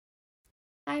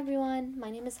Hi everyone,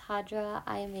 my name is Hadra.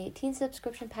 I am a teen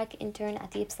subscription pack intern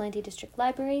at the Ypsilanti District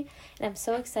Library, and I'm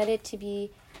so excited to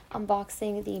be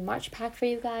unboxing the March Pack for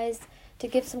you guys. To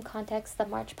give some context, the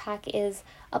March Pack is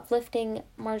uplifting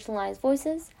marginalized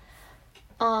voices.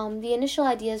 The initial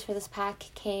ideas for this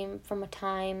pack came from a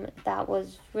time that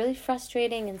was really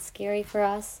frustrating and scary for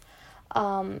us.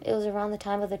 It was around the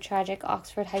time of the tragic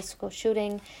Oxford High School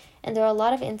shooting, and there were a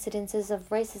lot of incidences of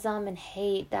racism and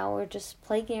hate that were just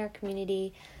plaguing our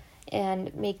community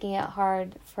and making it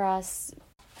hard for us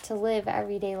to live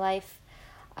everyday life.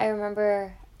 I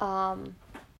remember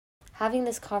having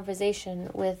this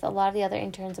conversation with a lot of the other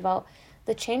interns about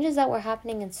the changes that were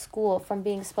happening in school, from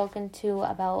being spoken to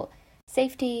about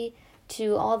safety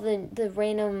to all the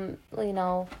random,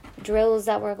 drills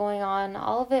that were going on.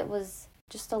 All of it was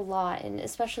just a lot, and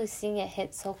especially seeing it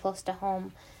hit so close to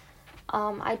home.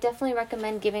 I definitely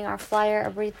recommend giving our flyer a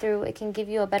read through. It can give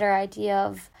you a better idea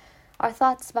of our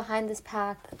thoughts behind this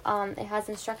pack. It has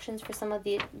instructions for some of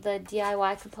the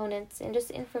DIY components and just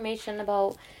information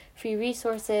about free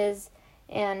resources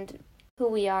and who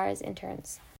we are as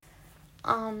interns.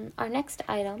 Our next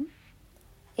item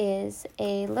is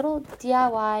a little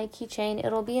DIY keychain.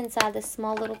 It'll be inside this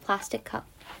small little plastic cup.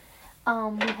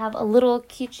 We have a little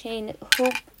keychain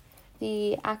hoop,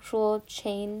 the actual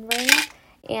chain ring,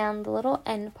 and the little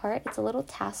end part. It's a little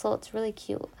tassel. It's really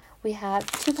cute. We have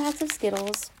 2 packs of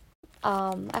Skittles.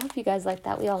 I hope you guys like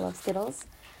that. We all love Skittles.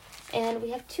 And we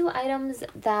have 2 items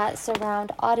that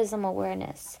surround autism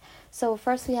awareness. So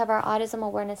first we have our autism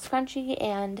awareness scrunchie,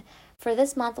 and for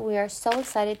this month we are so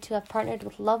excited to have partnered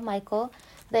with Love Michael.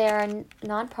 They are a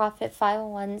nonprofit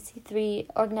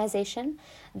 501c3 organization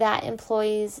that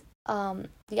employs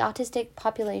the autistic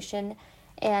population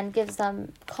and gives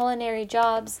them culinary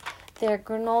jobs. Their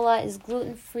granola is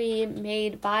gluten-free,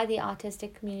 made by the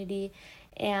autistic community,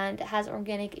 and has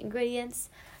organic ingredients.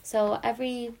 So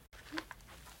every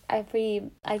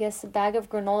bag of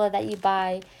granola that you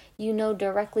buy,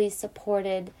 directly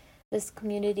supported this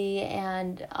community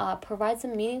and provides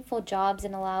them meaningful jobs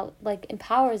and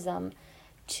empowers them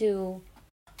to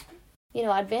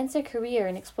advance their career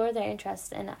and explore their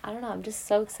interests. And I don't know, I'm just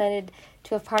so excited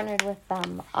to have partnered with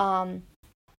them.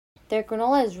 Their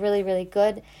granola is really, really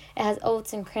good. It has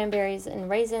oats and cranberries and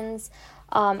raisins.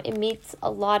 It meets a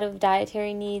lot of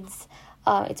dietary needs.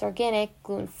 It's organic,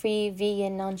 gluten-free,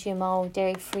 vegan, non-GMO,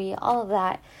 dairy-free, all of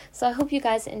that. So I hope you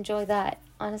guys enjoy that.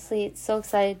 Honestly, it's so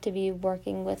excited to be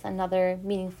working with another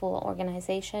meaningful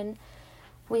organization.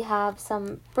 We have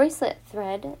some bracelet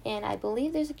thread, and I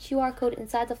believe there's a QR code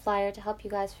inside the flyer to help you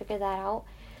guys figure that out.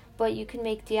 But you can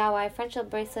make DIY friendship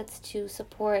bracelets to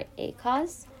support a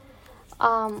cause.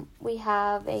 We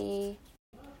have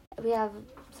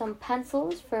some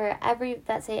pencils for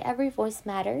that say every voice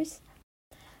matters.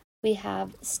 We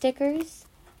have stickers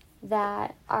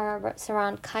that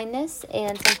surround kindness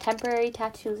and some temporary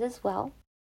tattoos as well.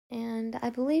 And I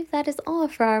believe that is all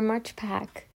for our March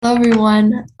pack. Hello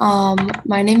everyone.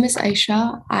 My name is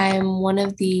Aisha. I'm one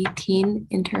of the teen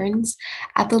interns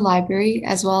at the library,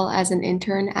 as well as an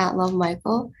intern at Love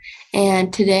Michael.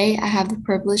 And today I have the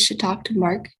privilege to talk to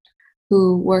Mark,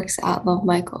 who works at Love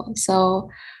Michael. So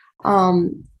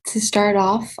to start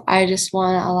off, I just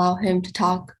want to allow him to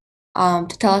tell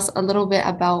us a little bit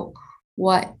about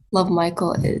what Love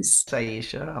Michael is.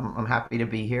 Aisha, I'm happy to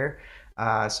be here.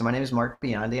 So my name is Mark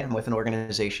Biondi. I'm with an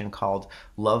organization called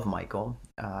Love Michael,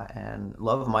 and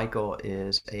Love Michael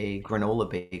is a granola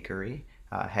bakery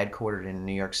headquartered in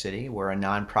New York City. We're a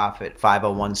nonprofit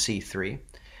 501c3,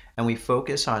 and we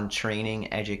focus on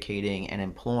training, educating, and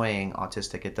employing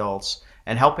autistic adults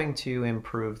and helping to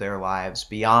improve their lives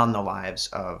beyond the lives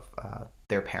of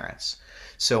their parents.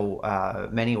 So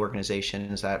many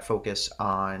organizations that focus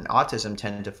on autism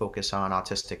tend to focus on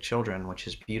autistic children, which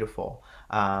is beautiful.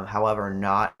 However,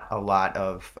 not a lot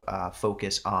of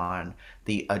focus on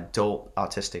the adult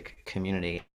autistic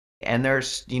community. And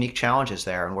there's unique challenges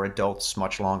there, and we're adults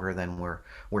much longer than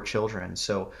we're children.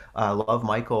 So Love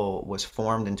Michael was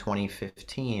formed in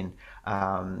 2015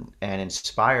 and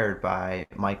inspired by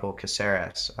Michael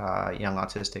Caceres, a young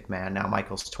autistic man. Now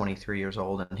Michael's 23 years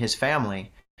old, and his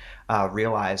family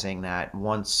realizing that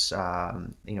once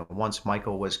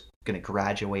Michael was going to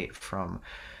graduate from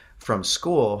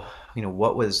school,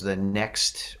 what was the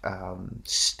next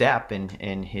step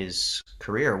in his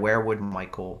career? Where would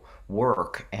Michael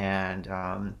work?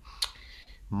 And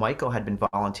Michael had been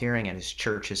volunteering at his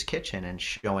church's kitchen and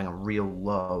showing a real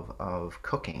love of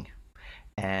cooking.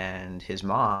 And his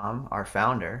mom, our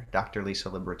founder, Dr. Lisa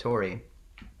Liberatori,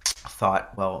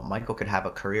 thought, well, Michael could have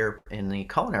a career in the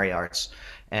culinary arts.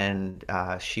 And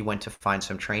she went to find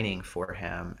some training for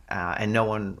him, and no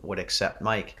one would accept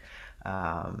Mike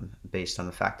based on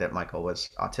the fact that Michael was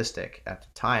autistic at the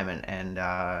time.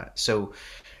 So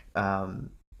um,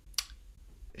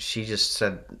 she just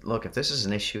said, "Look, if this is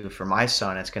an issue for my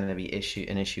son, it's going to be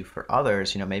an issue for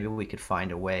others. Maybe we could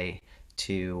find a way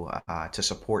to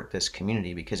support this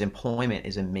community because employment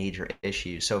is a major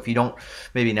issue. So if you don't,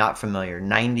 maybe not familiar,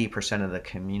 90% of the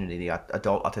community, the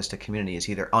adult autistic community, is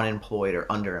either unemployed or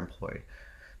underemployed,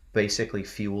 basically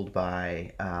fueled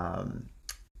by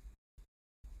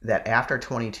that after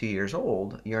 22 years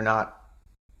old, you're not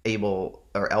able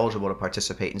or eligible to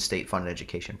participate in state-funded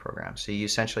education programs. So you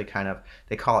essentially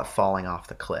they call it falling off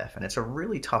the cliff. And it's a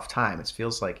really tough time. It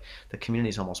feels like the community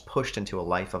is almost pushed into a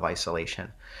life of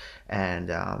isolation.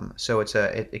 And so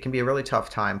it can be a really tough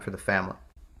time for the family.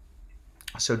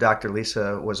 So Dr.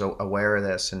 Lisa was aware of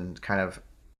this and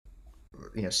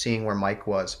seeing where Mike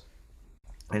was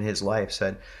in his life,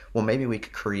 said, well, maybe we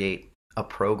could create a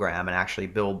program and actually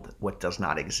build what does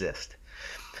not exist.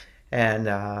 And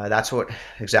that's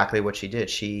exactly what she did.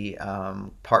 She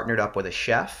partnered up with a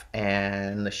chef,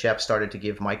 and the chef started to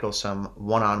give Michael some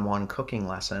one-on-one cooking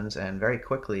lessons, and very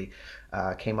quickly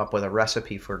came up with a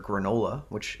recipe for granola,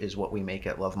 which is what we make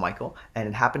at Love Michael. And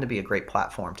it happened to be a great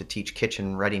platform to teach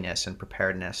kitchen readiness and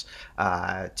preparedness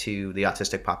to the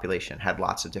autistic population. Had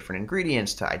lots of different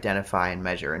ingredients to identify and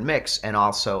measure and mix, and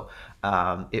also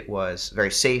it was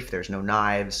very safe. There's no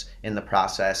knives in the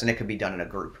process, and it could be done in a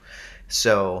group.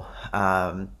 So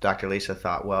Dr. Lisa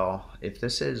thought, well, if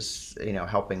this is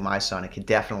helping my son, it could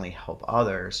definitely help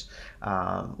others.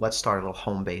 Let's start a little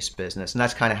home-based business. And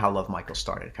that's kind of how Love Michael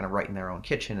started, kind of right in their own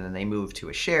kitchen. And then they moved to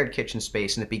a shared kitchen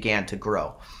space, and it began to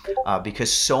grow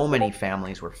because so many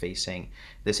families were facing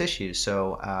this issue.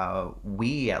 So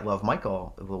we at Love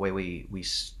Michael, the way we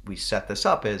set this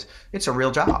up is it's a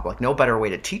real job. Like no better way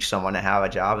to teach someone to have a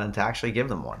job than to actually give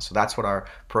them one. So that's what our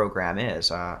program is.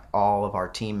 All of our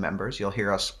team members, you'll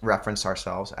hear us reference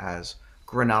ourselves as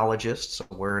granologists,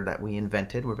 a word that we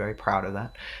invented. We're very proud of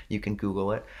that. You can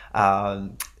Google it.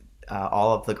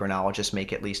 All of the granologists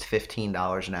make at least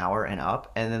 $15 an hour and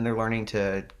up, and then they're learning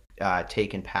to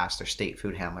take and pass their state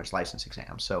food handler's license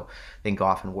exam, so they can go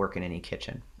off and work in any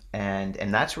kitchen.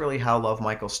 And that's really how Love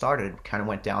Michael started. Kind of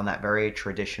went down that very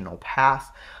traditional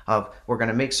path of we're going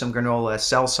to make some granola,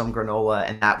 sell some granola,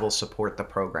 and that will support the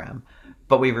program.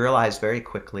 But we realized very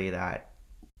quickly that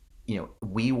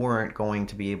we weren't going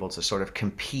to be able to sort of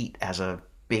compete as a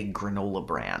big granola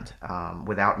brand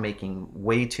without making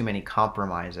way too many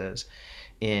compromises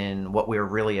in what we're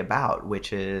really about,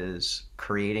 which is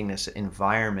creating this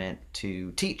environment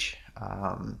to teach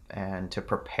and to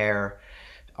prepare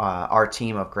our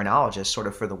team of granologists sort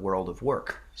of for the world of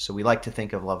work. So we like to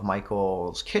think of Love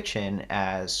Michael's kitchen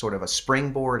as sort of a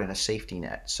springboard and a safety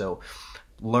net. So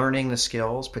learning the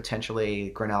skills,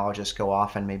 potentially granologists go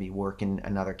off and maybe work in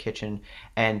another kitchen.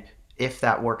 And if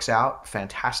that works out,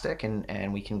 fantastic,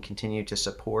 and we can continue to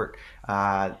support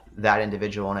that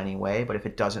individual in any way. But if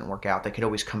it doesn't work out, they could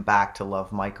always come back to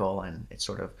Love Michael, and it's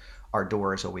sort of our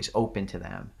door is always open to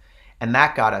them. And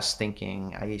that got us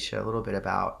thinking, Aisha, a little bit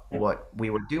about what we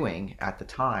were doing at the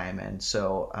time. And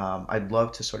so I'd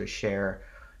love to sort of share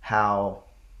how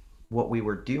what we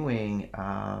were doing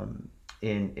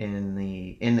in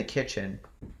the kitchen,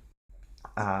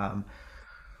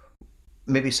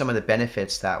 maybe some of the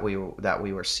benefits that we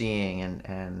were seeing,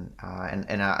 and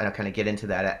I'll kind of get into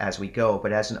that as we go.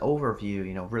 But as an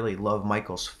overview, really Love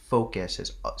Michael's focus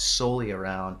is solely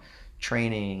around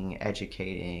training,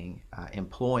 educating,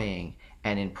 employing,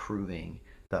 and improving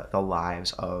the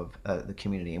lives of the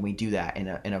community, and we do that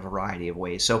in a variety of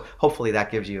ways. So hopefully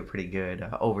that gives you a pretty good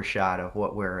overshot of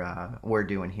what we're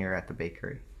doing here at the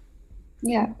bakery.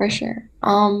 Yeah, for sure.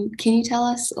 Can you tell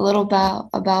us a little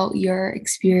about your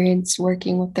experience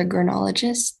working with the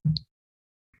granologist?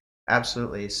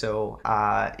 Absolutely. So,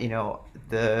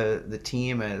 the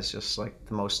team is just like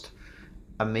the most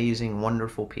amazing,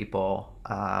 wonderful people,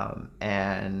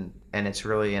 and it's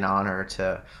really an honor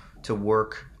to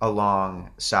work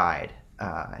alongside,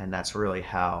 and that's really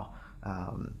how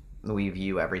we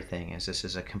view everything. Is this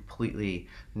is a completely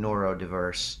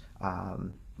neurodiverse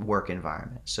work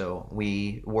environment. So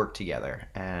we work together,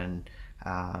 and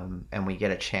we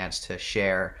get a chance to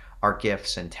share our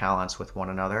gifts and talents with one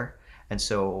another. And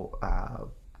so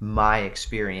my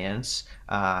experience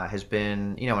has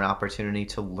been, an opportunity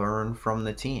to learn from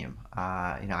the team.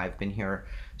 I've been here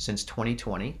since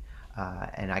 2020,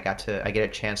 and I get a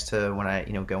chance to, when I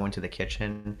go into the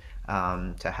kitchen,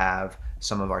 to have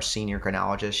some of our senior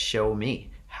granologists show me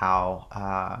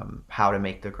how to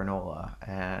make the granola,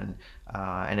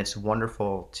 and it's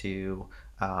wonderful to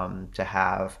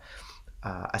have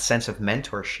a sense of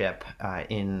mentorship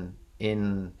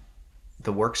in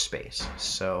the workspace.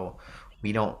 So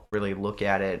we don't really look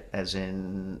at it as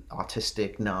in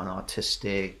autistic,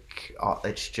 non-autistic.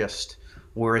 It's just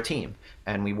we're a team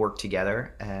and we work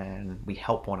together and we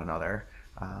help one another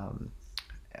um,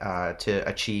 to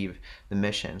achieve the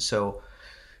mission. So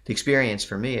the experience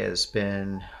for me has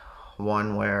been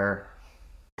one where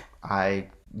I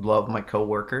love my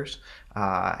coworkers,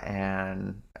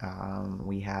 and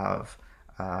we have,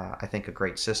 I think, a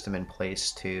great system in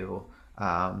place to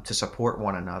support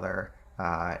one another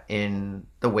in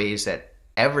the ways that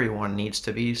everyone needs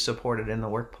to be supported in the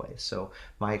workplace. So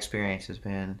my experience has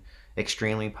been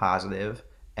extremely positive,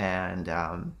 and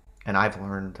I've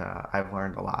learned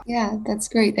a lot. Yeah, that's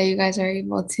great that you guys are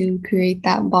able to create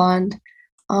that bond.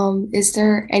 Is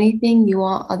there anything you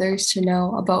want others to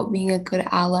know about being a good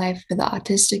ally for the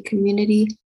autistic community?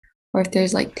 Or if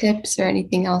there's like tips or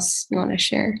anything else you want to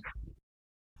share?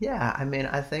 Yeah, I mean,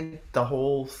 I think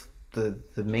the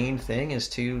main thing is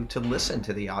to listen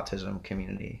to the autism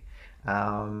community.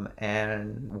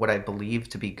 And what I believe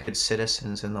to be good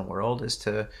citizens in the world is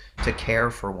to care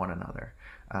for one another,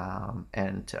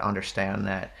 and to understand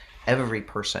that every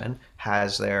person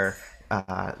has their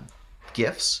uh,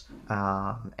 gifts,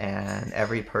 and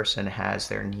every person has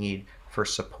their need for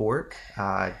support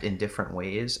in different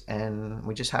ways, and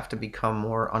we just have to become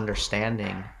more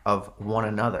understanding of one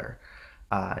another,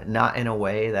 not in a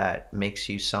way that makes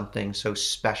you something so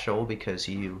special because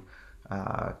you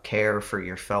care for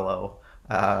your fellow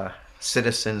uh,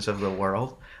 citizens of the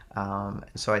world.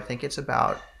 So I think it's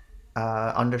about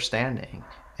understanding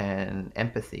and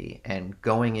empathy and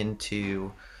going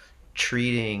into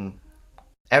treating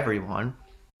everyone.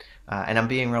 And I'm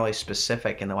being really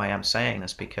specific in the way I'm saying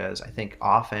this because I think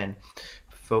often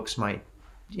folks might,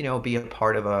 be a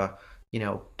part of a,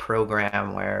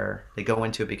 program where they go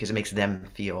into it because it makes them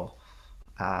feel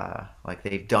like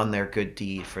they've done their good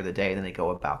deed for the day, then they go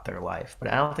about their life.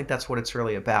 But I don't think that's what it's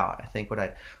really about. I think what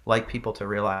I'd like people to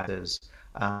realize is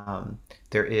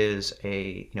there is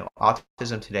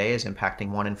autism today is impacting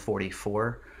 1 in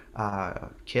 44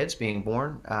 kids being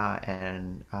born,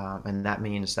 and that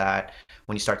means that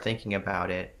when you start thinking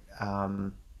about it,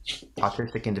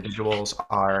 autistic individuals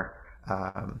are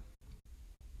um,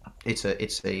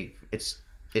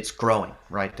 it's growing,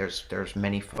 right? There's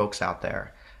many folks out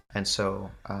there, and so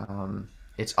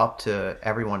it's up to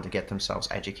everyone to get themselves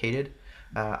educated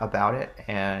about it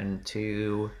and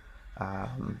to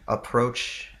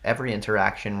approach every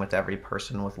interaction with every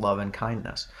person with love and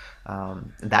kindness.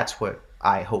 That's what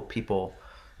I hope people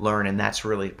learn, and that's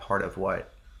really part of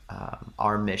what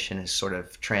our mission has sort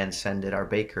of transcended our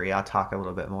bakery. I'll talk a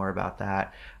little bit more about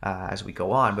that as we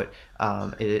go on, but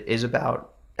it is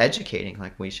about educating.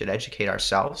 Like we should educate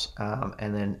ourselves,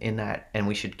 and then and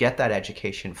we should get that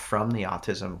education from the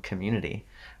autism community,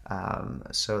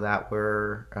 so that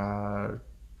we're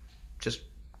just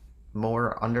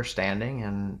more understanding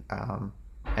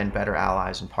and better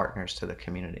allies and partners to the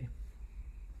community.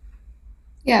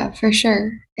 Yeah, for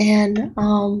sure. And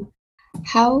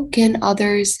how can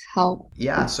others help?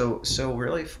 Yeah, so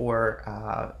really for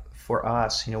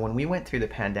us, when we went through the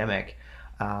pandemic,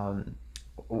 um,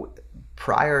 w-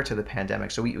 prior to the pandemic,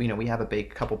 so we have a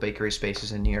couple bakery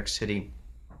spaces in New York City,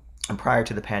 and prior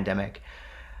to the pandemic,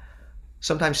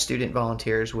 sometimes student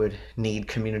volunteers would need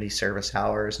community service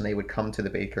hours, and they would come to the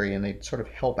bakery and they'd sort of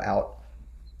help out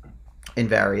in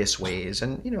various ways,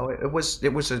 and it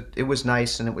was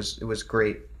nice and it was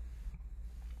great.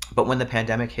 But when the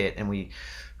pandemic hit and we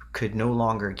could no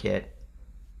longer get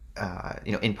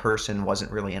in person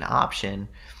wasn't really an option,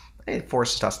 it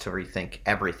forced us to rethink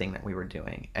everything that we were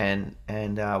doing. And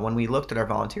when we looked at our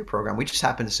volunteer program, we just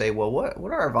happened to say, well, what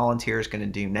are our volunteers going to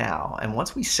do now? And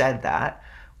once we said that,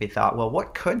 we thought, well,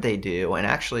 what could they do? And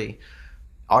actually,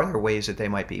 are there ways that they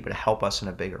might be able to help us in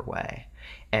a bigger way?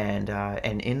 And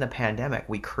in the pandemic,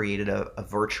 we created a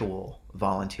virtual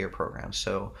volunteer program.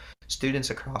 So students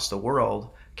across the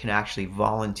world can actually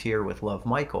volunteer with Love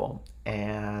Michael,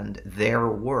 and their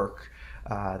work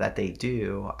that they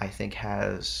do, I think,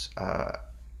 has not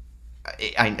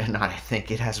I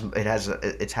think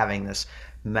it's having this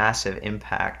massive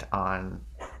impact on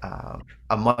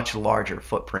a much larger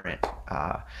footprint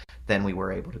than we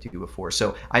were able to do before.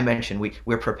 So I mentioned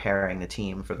we're preparing the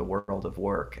team for the world of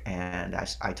work, and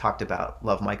I talked about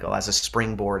Love Michael as a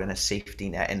springboard and a safety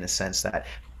net, in the sense that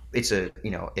it's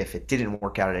if it didn't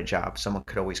work out at a job, someone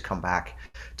could always come back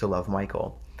to Love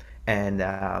Michael. And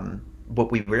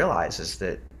what we realize is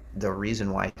that the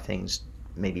reason why things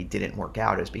maybe didn't work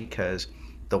out is because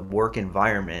the work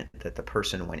environment that the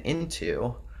person went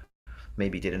into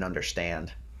maybe didn't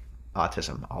understand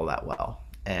autism all that well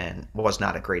and was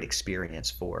not a great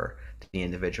experience for the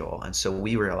individual. And so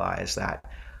we realized that,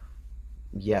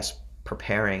 yes,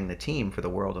 preparing the team for the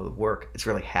world of the work is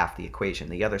really half the equation.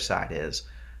 The other side is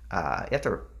you have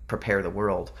to prepare the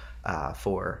world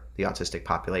for the autistic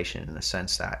population in the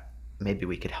sense that maybe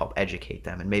we could help educate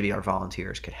them and maybe our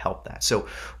volunteers could help that. So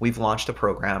we've launched a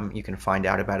program. You can find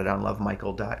out about it on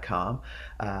lovemichael.com.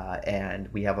 And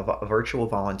we have a virtual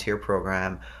volunteer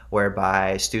program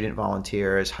whereby student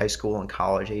volunteers, high school and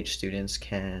college age students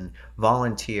can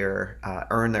volunteer,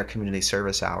 earn their community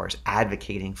service hours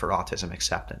advocating for autism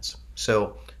acceptance.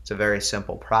 So it's a very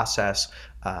simple process.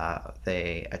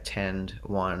 They attend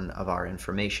one of our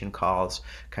information calls,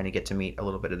 kind of get to meet a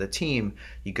little bit of the team.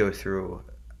 You go through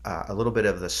a little bit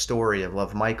of the story of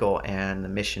Love Michael and the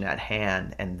mission at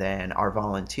hand, and then our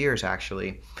volunteers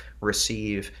actually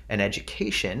receive an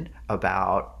education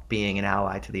about being an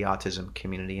ally to the autism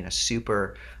community in a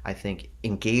super, I think,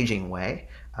 engaging way.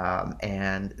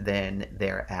 And then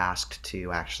they're asked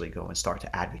to actually go and start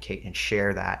to advocate and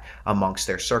share that amongst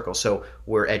their circle. So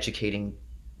we're educating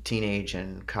teenage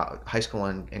and high school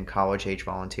and college age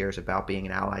volunteers about being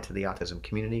an ally to the autism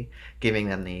community, giving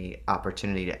them the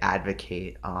opportunity to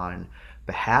advocate on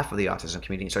behalf of the autism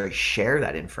community and sort of share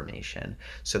that information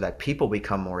so that people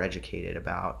become more educated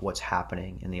about what's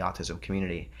happening in the autism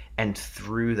community. And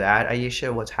through that,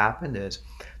 Aisha, what's happened is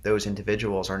those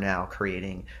individuals are now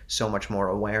creating so much more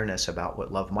awareness about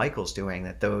what Love Michael's doing,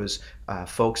 that those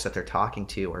folks that they're talking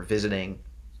to or visiting,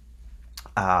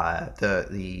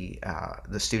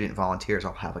 the student volunteers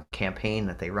all have a campaign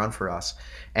that they run for us,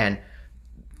 and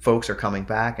folks are coming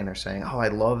back and they're saying, "Oh, I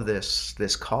love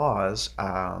this cause,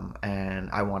 and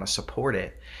I want to support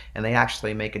it." And they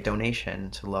actually make a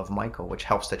donation to Love Michael, which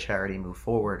helps the charity move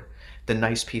forward. The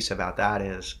nice piece about that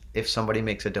is if somebody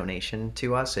makes a donation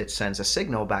to us, it sends a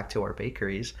signal back to our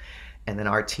bakeries, and then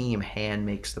our team hand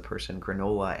makes the person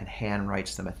granola and hand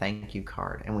writes them a thank you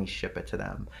card, and we ship it to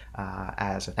them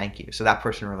as a thank you. So that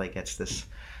person really gets this,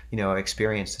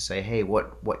 experience to say, hey,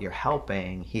 what you're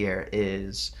helping here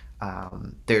is,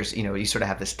 there's, you sort of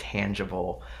have this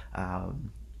tangible,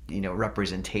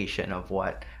 representation of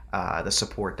what the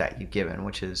support that you've given,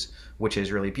 which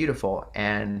is really beautiful.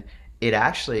 And it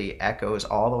actually echoes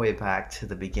all the way back to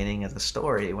the beginning of the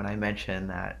story when I mentioned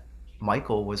that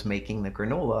Michael was making the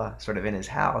granola sort of in his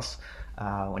house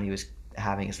when he was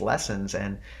having his lessons,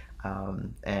 and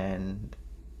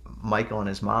Michael and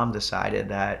his mom decided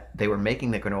that they were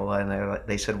making the granola, and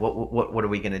they said, "What are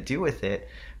we going to do with it?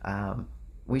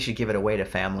 We should give it away to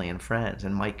family and friends."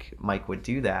 And Mike would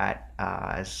do that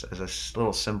as a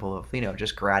little symbol of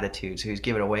just gratitude. So he'd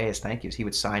give it away as thank yous. He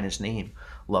would sign his name,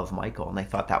 Love Michael, and they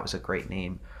thought that was a great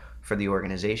name for the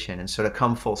organization. And so to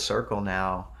come full circle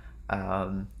now.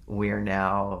 We're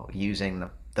now using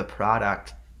the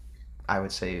product, I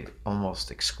would say, almost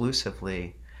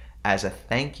exclusively as a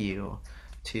thank you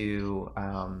to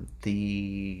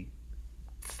the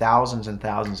thousands and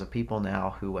thousands of people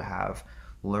now who have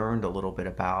learned a little bit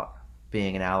about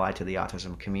being an ally to the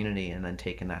autism community and then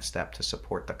taken that step to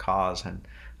support the cause. And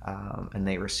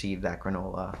they receive that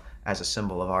granola as a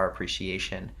symbol of our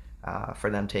appreciation for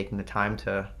them taking the time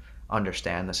to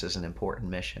understand this is an important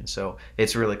mission. So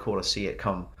it's really cool to see it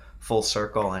come full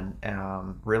circle, and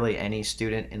really any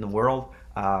student in the world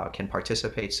can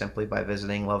participate simply by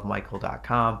visiting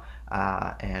lovemichael.com,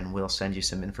 and we'll send you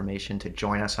some information to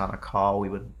join us on a call. We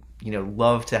would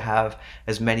love to have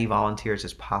as many volunteers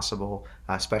as possible,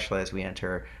 especially as we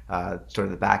enter sort of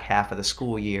the back half of the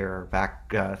school year,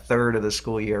 back third of the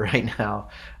school year right now,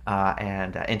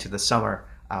 and into the summer.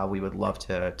 We would love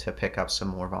to pick up some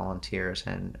more volunteers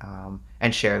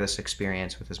and share this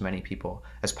experience with as many people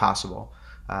as possible.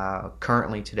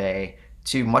 Currently today,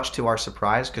 much to our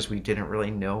surprise, because we didn't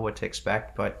really know what to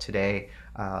expect, but today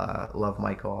Love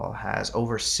Michael has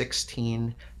over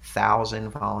 16,000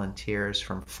 volunteers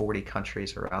from 40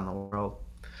 countries around the world,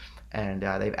 and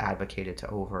they've advocated to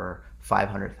over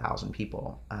 500,000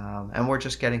 people, and we're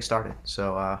just getting started.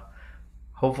 So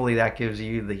hopefully that gives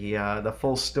you the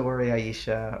full story,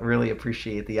 Aisha. Really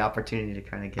appreciate the opportunity to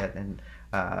kind of get in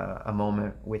a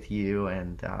moment with you,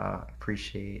 and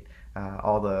appreciate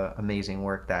all the amazing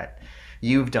work that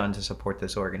you've done to support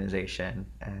this organization,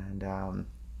 and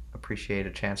appreciate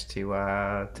a chance to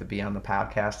be on the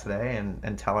podcast today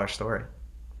and tell our story.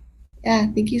 Yeah,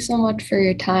 thank you so much for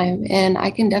your time. And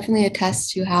I can definitely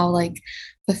attest to how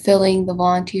fulfilling the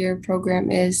volunteer program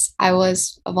is. I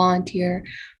was a volunteer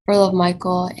for Love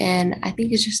Michael, and I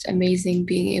think it's just amazing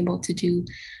being able to do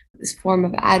form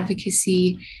of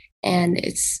advocacy, and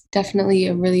it's definitely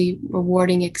a really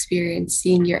rewarding experience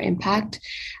seeing your impact.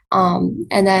 And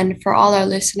then for all our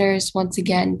listeners, once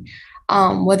again,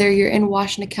 whether you're in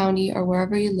Washington County or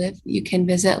wherever you live, you can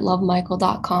visit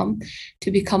lovemichael.com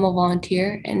to become a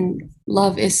volunteer. And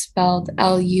love is spelled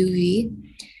LUV.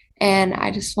 And I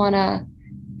just want to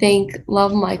thank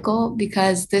Love Michael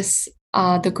because the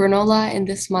granola in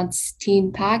this month's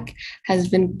teen pack has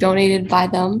been donated by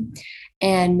them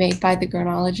and made by the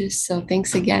granologist. So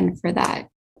thanks again for that.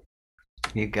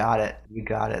 You got it. You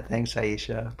got it. Thanks,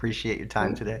 Aisha. Appreciate your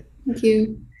time today. Thank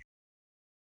you.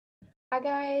 Hi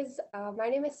guys, my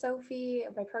name is Sophie.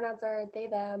 My pronouns are they,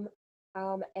 them.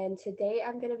 And today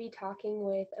I'm going to be talking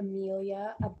with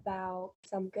Amelia about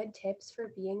some good tips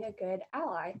for being a good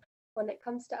ally when it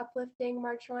comes to uplifting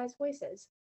marginalized voices.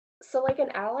 So like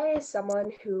an ally is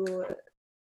someone who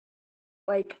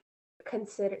like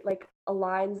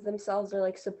aligns themselves or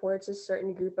like supports a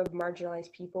certain group of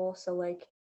marginalized people. So like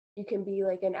you can be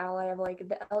like an ally of like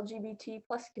the LGBT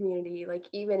plus community, like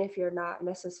even if you're not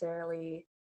necessarily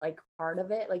like part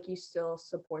of it, like you still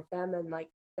support them and like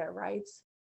their rights.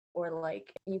 Or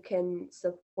like you can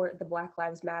support the Black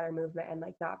Lives Matter movement and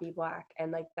like not be black,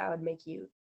 and like that would make you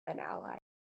an ally.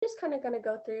 Just kind of gonna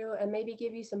go through and maybe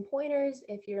give you some pointers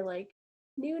if you're like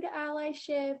new to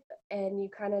allyship and you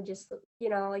kind of just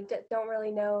like don't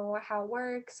really know how it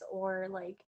works, or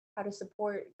like how to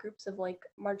support groups of like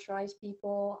marginalized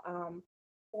people,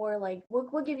 or like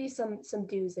we'll give you some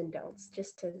do's and don'ts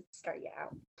just to start you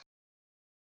out.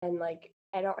 And like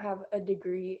I don't have a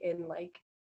degree in like,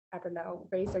 I don't know,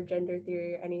 race or gender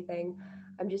theory or anything.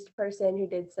 I'm just a person who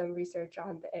did some research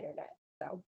on the internet.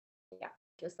 So yeah,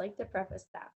 just like to preface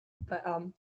that.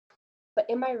 But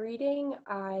in my reading,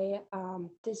 I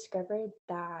discovered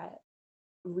that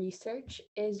research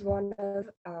is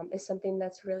something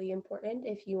that's really important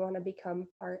if you want to become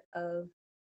part of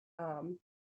um,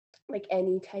 like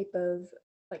any type of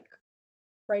like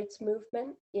rights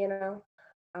movement.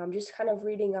 Just kind of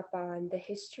reading up on the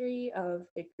history of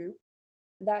the group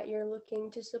that you're looking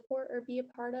to support or be a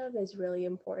part of is really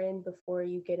important before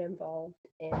you get involved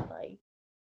in like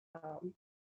um,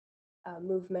 a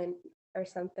movement or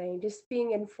something. Just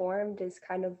being informed is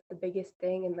kind of the biggest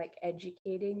thing, and like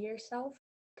educating yourself.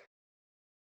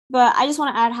 But I just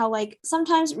want to add how like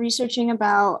sometimes researching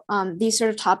about these sort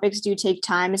of topics do take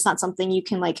time. It's not something you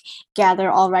can like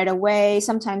gather all right away.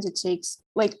 Sometimes it takes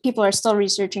like people are still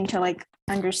researching to like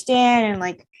understand and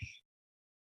like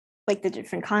the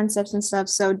different concepts and stuff.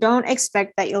 So don't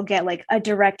expect that you'll get like a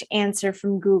direct answer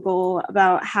from Google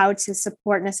about how to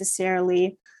support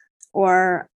necessarily,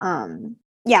 or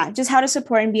just how to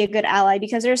support and be a good ally,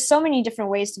 because there's so many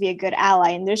different ways to be a good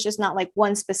ally and there's just not like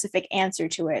one specific answer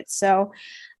to it. So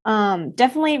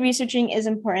definitely researching is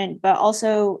important, but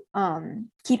also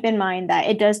keep in mind that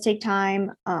it does take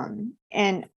time,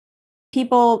 and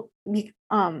people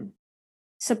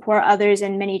support others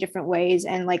in many different ways,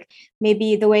 and like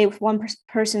maybe the way one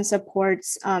person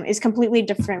supports is completely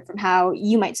different from how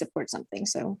you might support something.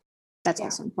 So that's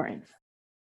also important.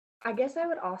 I guess I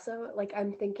would also like,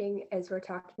 I'm thinking as we're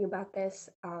talking about this,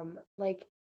 like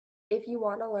if you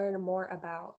want to learn more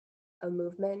about a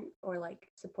movement or like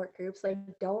support groups, like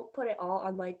don't put it all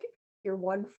on like your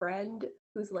one friend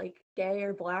who's like gay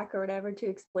or black or whatever to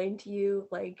explain to you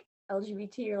like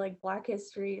LGBT or like black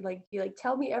history. Like you like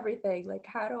tell me everything. Like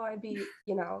how do I be,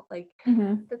 like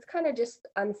that's kind of just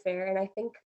unfair. And I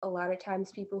think a lot of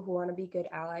times people who want to be good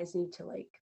allies need to like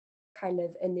kind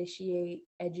of initiate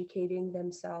educating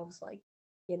themselves, like,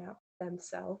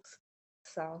 themselves.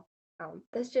 So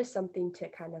that's just something to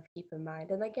kind of keep in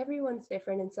mind. And like everyone's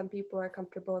different, and some people are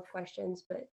comfortable with questions,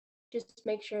 but just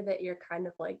make sure that you're kind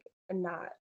of like not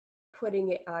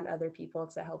putting it on other people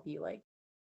to help you, like,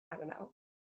 I don't know,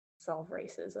 solve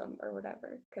racism or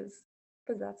whatever, because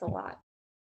that's a lot.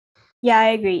 Yeah,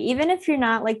 I agree. Even if you're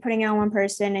not like putting it on one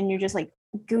person and you're just like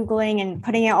Googling and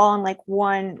putting it all on like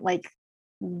one like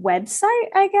website,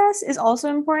 I guess, is also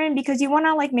important, because you want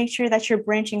to like make sure that you're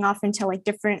branching off into like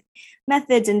different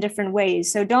methods in different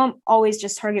ways. So don't always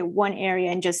just target one area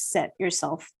and just set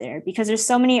yourself there, because there's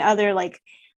so many other like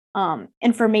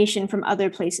information from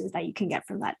other places that you can get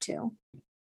from that too.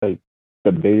 Like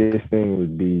the biggest thing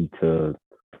would be to,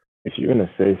 if you're going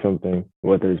to say something,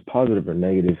 whether it's positive or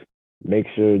negative, make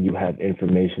sure you have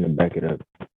information to back it up.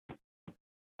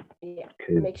 Yeah,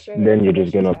 make sure then you're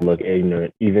just gonna look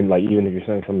ignorant. Even if you're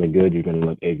saying something good, you're gonna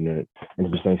look ignorant, and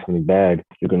if you're saying something bad,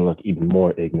 you're gonna look even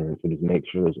more ignorant. So just make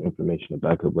sure there's information to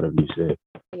back up whatever you say.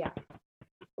 Yeah,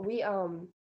 we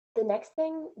the next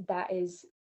thing that is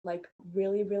like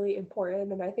really really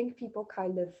important, and I think people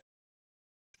kind of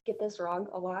get this wrong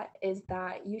a lot is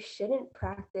that you shouldn't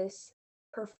practice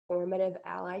performative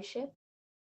allyship.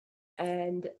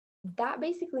 And that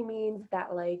basically means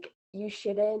that like you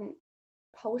shouldn't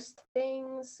post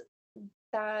things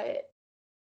that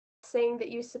saying that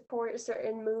you support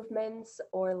certain movements,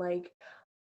 or like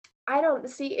I don't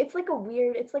see, it's like a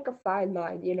weird, it's like a fine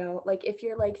line, you know, like if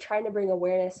you're like trying to bring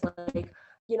awareness, like,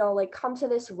 you know, like come to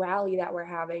this rally that we're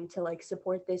having to like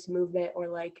support this movement, or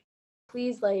like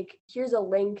please, like here's a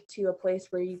link to a place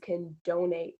where you can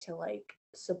donate to like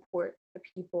support the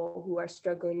people who are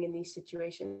struggling in these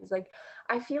situations. Like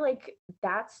I feel like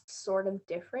that's sort of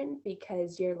different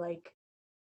because you're like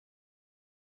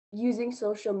using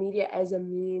social media as a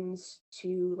means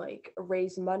to like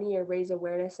raise money or raise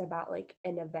awareness about like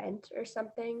an event or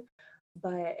something.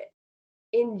 But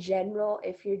in general,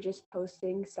 if you're just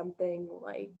posting something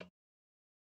like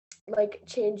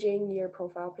changing your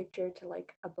profile picture to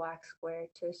like a black square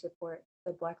to support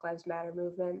the Black Lives Matter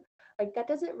movement, like that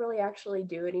doesn't really actually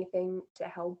do anything to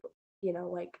help, you know,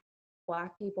 like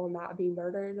black people not be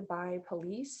murdered by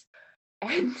police.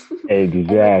 And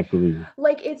Exactly.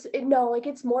 like no, like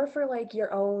it's more for like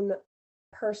your own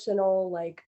personal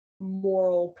like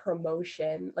moral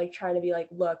promotion, like trying to be like,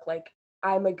 look, like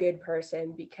I'm a good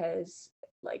person because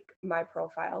like my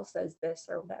profile says this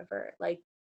or whatever. Like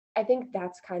I think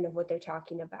that's kind of what they're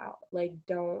talking about. Like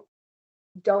don't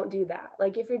do that.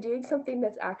 Like if you're doing something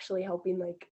that's actually helping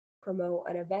like promote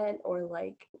an event or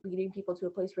like leading people to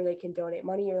a place where they can donate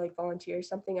money or like volunteer or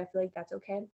something, I feel like that's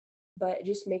okay. But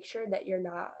just make sure that you're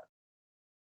not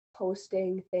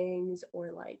posting things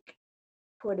or like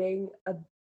putting a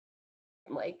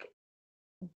like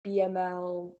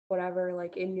BML whatever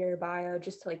like in your bio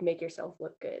just to like make yourself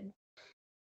look good.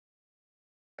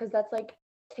 Because that's like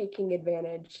taking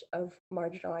advantage of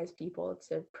marginalized people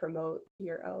to promote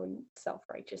your own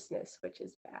self-righteousness, which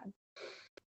is bad.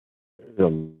 There's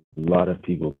a lot of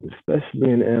people,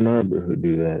 especially in Ann Arbor, who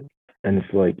do that. And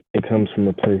it's like, it comes from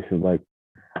a place of like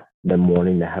them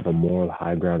wanting to have a moral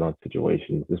high ground on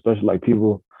situations, especially like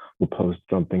people will post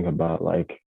something about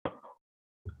like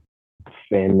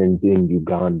famines in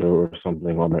Uganda or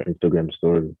something on their Instagram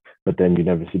story, but then you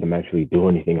never see them actually do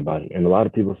anything about it. And a lot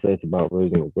of people say it's about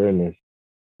raising awareness,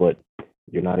 but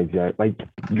you're not like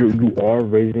you are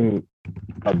raising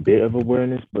a bit of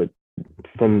awareness, but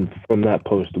from that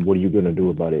post, what are you gonna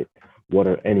do about it? What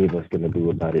are any of us gonna do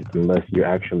about it unless you're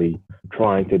actually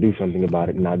trying to do something about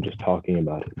it, not just talking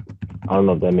about it? I don't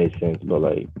know if that makes sense, but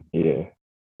like, yeah.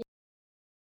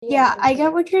 Yeah, I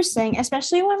get what you're saying,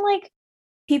 especially when like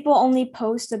people only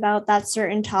post about that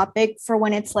certain topic for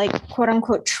when it's like quote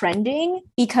unquote trending,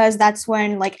 because that's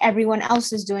when like everyone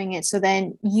else is doing it. So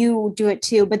then you do it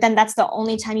too. But then that's the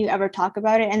only time you ever talk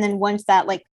about it. And then once that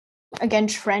like again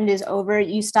trend is over,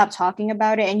 you stop talking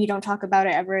about it and you don't talk about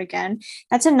it ever again.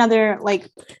 That's another like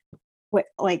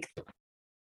like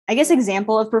I guess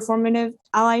example of performative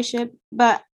allyship.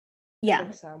 But yeah.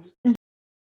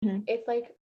 It's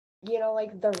like, you know,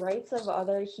 like the rights of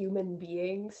other human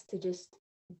beings to just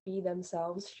be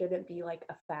themselves shouldn't be like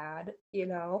a fad, you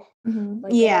know?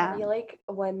 Like Yeah. I feel like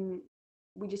when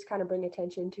we just kind of bring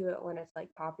attention to it when it's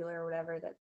like popular or whatever,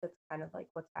 that's kind of like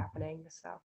what's happening. So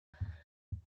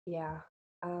yeah.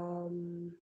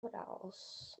 What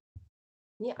else?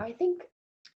 Yeah, I think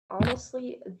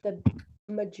honestly the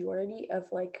majority of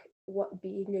like what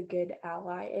being a good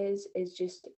ally is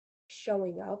just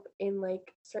showing up in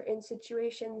like certain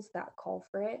situations that call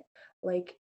for it.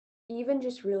 Like even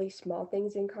just really small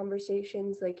things in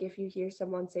conversations, like if you hear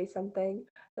someone say something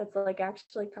that's like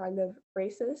actually kind of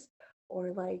racist,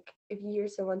 or like if you hear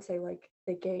someone say like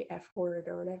the gay F word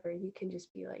or whatever, you can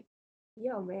just be like,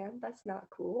 yo man, that's not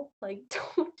cool. Like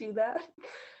don't do that.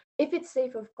 If it's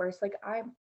safe, of course. Like I,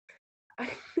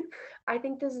 I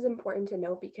think this is important to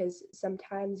note because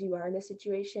sometimes you are in a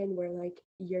situation where like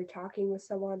you're talking with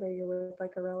someone or you're with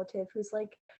like a relative who's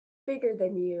like bigger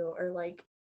than you, or like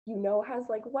you know has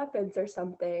like weapons or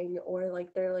something, or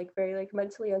like they're like very like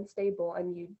mentally unstable,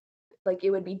 and you like it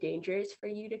would be dangerous for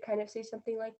you to kind of say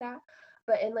something like that.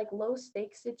 But in like low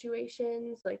stakes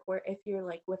situations, like where if you're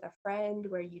like with a friend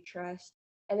where you trust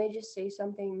and they just say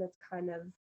something that's kind of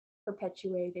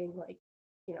perpetuating like,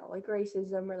 you know, like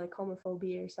racism or like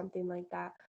homophobia or something like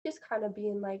that, just kind of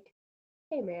being like,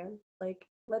 hey man, like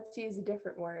let's use a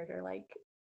different word, or like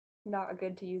not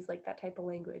good to use like that type of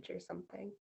language or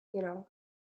something, you know.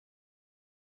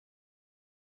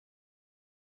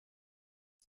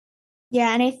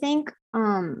 Yeah, and I think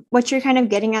what you're kind of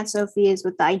getting at, Sophie, is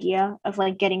with the idea of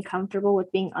like getting comfortable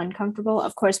with being uncomfortable.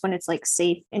 Of course, when it's like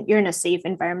safe and you're in a safe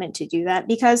environment to do that,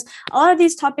 because a lot of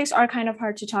these topics are kind of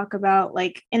hard to talk about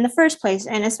like in the first place.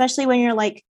 And especially when you're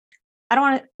like I don't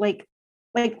want to like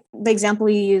the example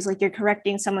you use, like you're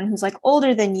correcting someone who's like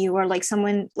older than you, or like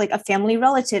someone like a family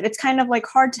relative. It's kind of like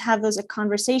hard to have those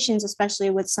conversations, especially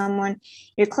with someone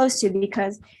you're close to,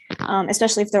 because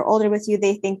especially if they're older with you,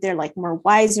 they think they're like more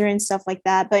wiser and stuff like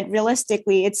that. But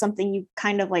realistically, it's something you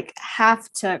kind of like have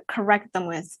to correct them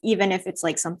with, even if it's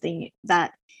like something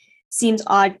that seems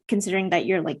odd considering that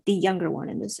you're like the younger one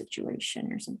in this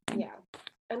situation or something. Yeah.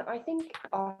 And I think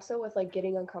also with like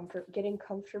getting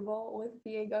comfortable with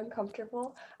being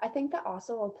uncomfortable, I think that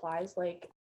also applies like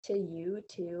to you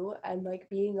too, and like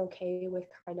being okay with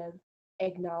kind of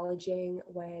acknowledging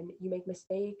when you make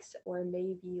mistakes, or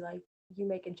maybe like you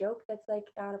make a joke that's like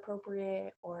not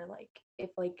appropriate, or like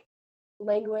if like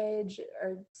language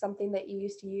or something that you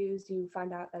used to use, you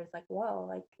find out that it's like, whoa,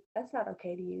 like that's not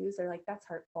okay to use, or like that's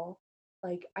hurtful.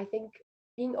 Like I think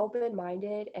being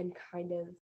open-minded and kind of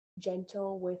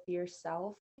gentle with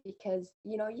yourself, because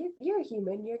you're a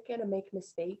human, you're gonna make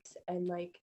mistakes, and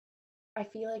like I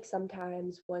feel like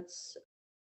sometimes what's,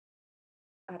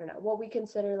 I don't know, what we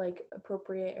consider like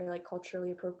appropriate or like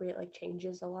culturally appropriate like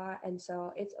changes a lot. And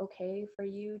so it's okay for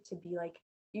you to be like,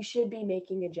 you should be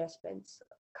making adjustments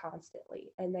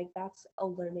constantly. And like that's a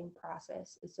learning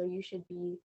process. So you should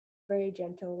be very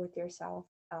gentle with yourself,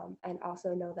 and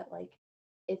also know that like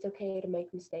it's okay to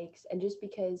make mistakes. And just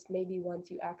because maybe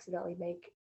once you accidentally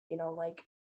make, like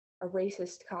a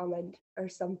racist comment or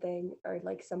something, or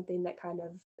like something that kind of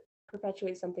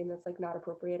perpetuates something that's like not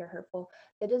appropriate or hurtful,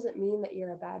 that doesn't mean that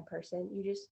you're a bad person. You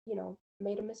just,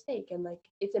 made a mistake. And like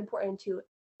it's important to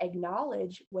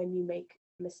acknowledge when you make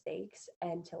mistakes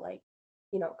and to like,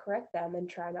 correct them and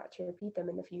try not to repeat them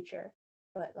in the future.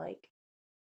 But like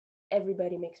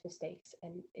everybody makes mistakes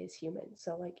and is human.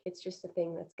 So like it's just a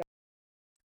thing that's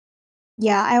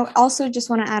Yeah, I also just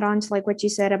want to add on to like what you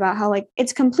said about how like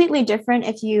it's completely different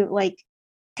if you like,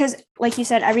 because like you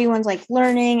said, everyone's like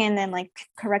learning and then like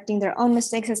correcting their own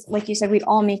mistakes. It's, like you said, we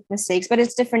all make mistakes, but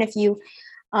it's different if you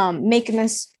make a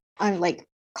like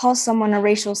call someone a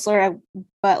racial slur,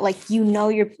 but like you're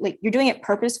doing it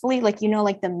purposefully, like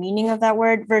like the meaning of that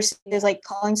word, versus like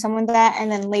calling someone that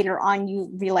and then later on you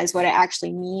realize what it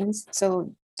actually means.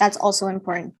 So that's also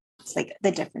important. It's like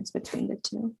the difference between the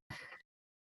two.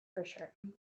 for sure.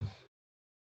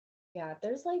 Yeah,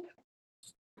 there's like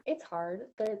it's hard.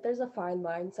 There's a fine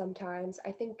line sometimes.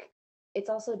 I think it's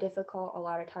also difficult a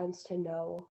lot of times to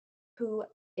know who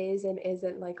is and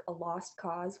isn't like a lost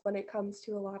cause when it comes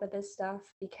to a lot of this stuff,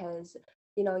 because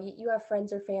you have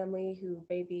friends or family who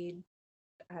maybe,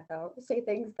 I don't know, say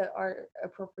things that aren't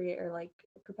appropriate or like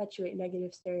perpetuate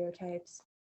negative stereotypes.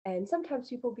 And sometimes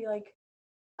people be like,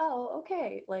 oh,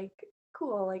 okay, like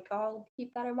cool, like I'll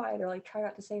keep that in mind, or like try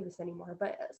not to say this anymore.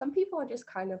 But some people are just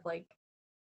kind of like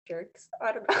jerks.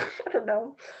 I don't know. I don't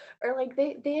know. Or like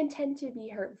they intend to be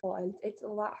hurtful, and it's a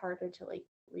lot harder to like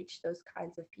reach those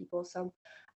kinds of people. So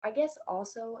I guess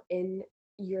also in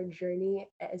your journey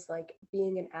as like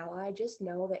being an ally, just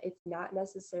know that it's not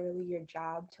necessarily your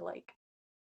job to like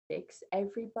fix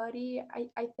everybody.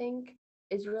 I think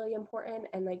is really important,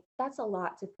 and like that's a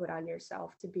lot to put on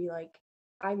yourself to be like,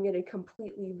 I'm gonna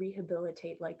completely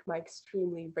rehabilitate like my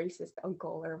extremely racist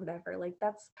uncle or whatever. Like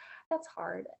that's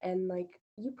hard, and like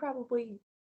you probably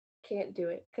can't do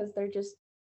it because they're just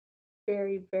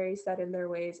very very set in their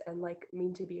ways and like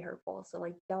mean to be hurtful. So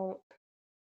like don't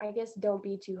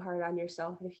be too hard on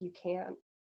yourself if you can't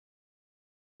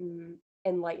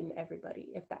enlighten everybody,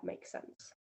 if that makes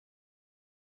sense.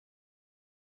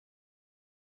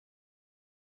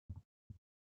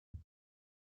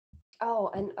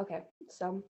 Oh, and okay,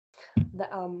 so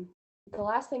the um the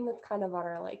last thing that's kind of on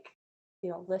our like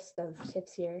list of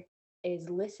tips here is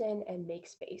listen and make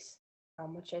space,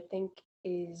 which I think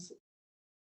is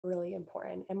really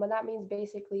important. And what that means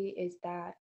basically is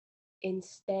that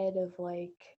instead of like,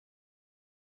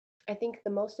 I think the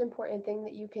most important thing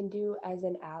that you can do as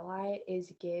an ally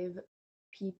is give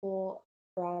people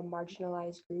from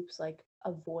marginalized groups like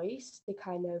a voice to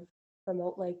kind of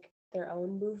promote like their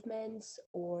own movements,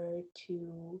 or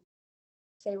to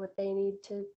say what they need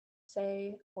to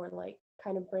say, or like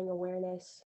kind of bring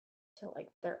awareness to like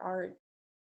their art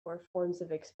or forms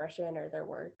of expression or their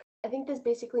work. I think this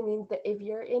basically means that if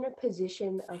you're in a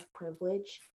position of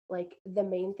privilege, like the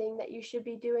main thing that you should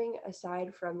be doing,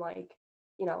 aside from like,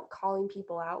 calling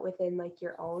people out within like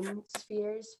your own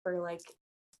spheres for like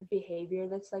behavior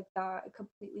that's like not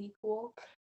completely cool,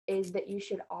 is that you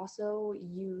should also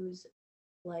use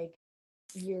like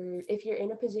if you're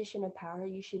in a position of power,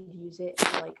 you should use it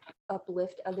to like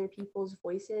uplift other people's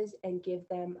voices and give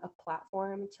them a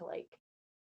platform to like,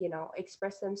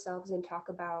 express themselves and talk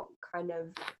about kind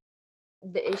of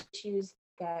the issues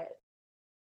that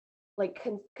like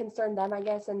concern them, I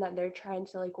guess, and that they're trying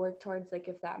to like work towards, like,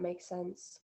 if that makes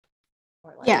sense,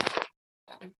 or like Yeah.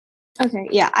 Okay,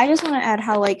 yeah. I just want to add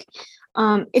how like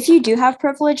if you do have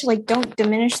privilege, like don't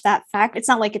diminish that fact. It's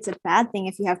not like it's a bad thing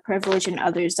if you have privilege and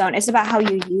others don't. It's about how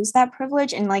you use that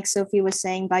privilege. And like Sophie was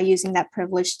saying, by using that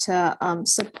privilege to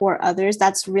support others,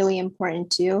 that's really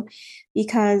important too.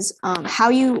 Because how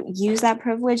you use that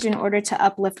privilege in order to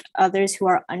uplift others who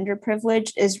are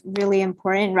underprivileged is really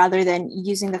important, rather than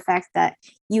using the fact that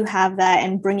you have that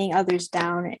and bringing others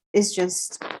down is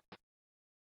just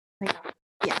like,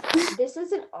 yeah. this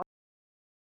isn't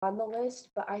on the list,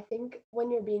 but I think when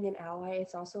you're being an ally,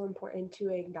 it's also important to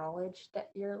acknowledge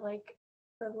that you're like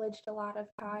privileged a lot of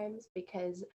times,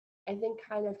 because I think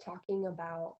kind of talking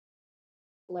about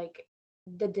like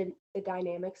the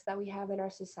dynamics that we have in our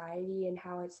society and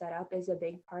how it's set up is a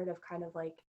big part of kind of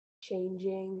like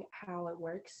changing how it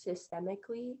works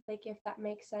systemically, like, if that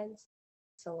makes sense.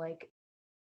 So like,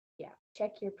 yeah,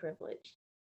 check your privilege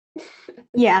at the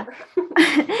Yeah. door.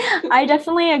 I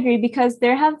definitely agree, because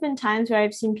there have been times where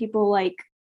I've seen people like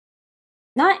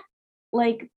not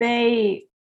like they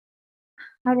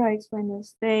how do I explain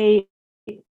this?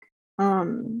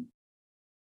 Um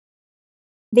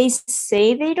they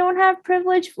say they don't have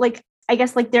privilege, like I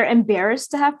guess like they're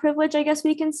embarrassed to have privilege, I guess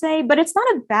we can say, but it's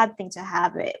not a bad thing to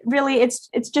have it. Really, it's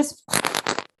just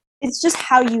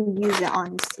how you use it,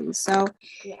 honestly. So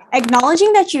Yeah.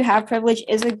 acknowledging that you have privilege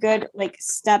is a good like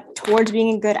step towards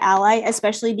being a good ally,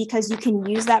 especially because you can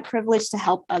use that privilege to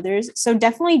help others. So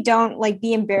definitely don't like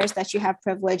be embarrassed that you have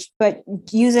privilege, but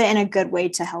use it in a good way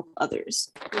to help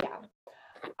others. Yeah.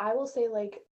 I will say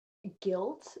like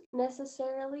guilt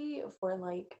necessarily for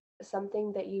like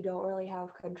something that you don't really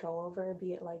have control over,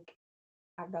 be it like,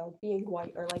 I don't know, being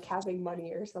white or like having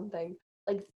money or something.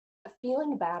 Like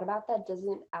feeling bad about that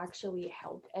doesn't actually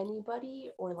help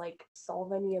anybody or like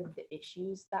solve any of the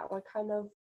issues that we're kind of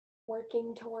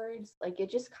working towards. Like it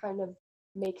just kind of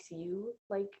makes you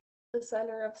like the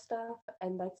center of stuff,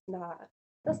 and that's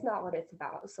not what it's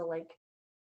about. So like,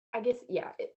 I guess, yeah,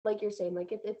 like you're saying,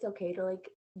 like it's okay to like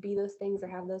be those things or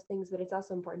have those things, but it's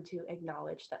also important to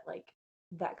acknowledge that like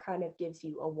that kind of gives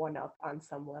you a one up on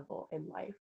some level in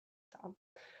life. So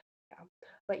yeah.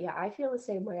 But yeah, I feel the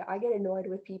same way. I get annoyed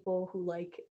with people who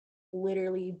like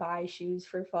literally buy shoes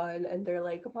for fun and they're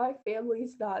like, my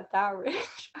family's not that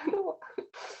rich. I don't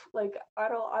like I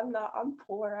don't I'm not I'm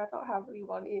poor. I don't have any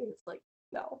money. It's like,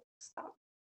 no, stop.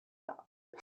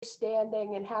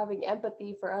 Understanding and having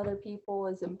empathy for other people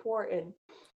is important.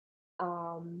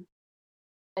 Um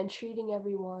and treating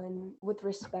everyone with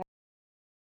respect.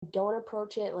 Don't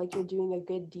approach it like you're doing a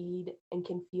good deed and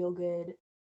can feel good.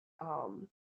 Um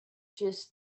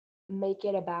just make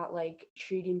it about like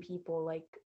treating people like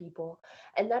people,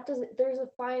 and that doesn't there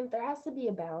has to be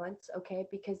a balance, okay,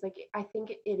 because like I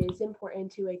think it is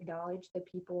important to acknowledge that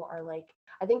people are like,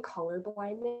 I think color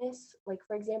blindness, like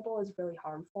for example, is really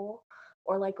harmful,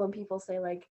 or like when people say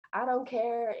like, I don't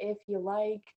care if you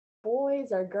like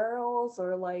boys or girls,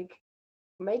 or like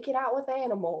make it out with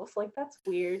animals, like that's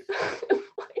weird.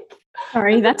 Like,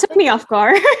 Sorry, that took like, me off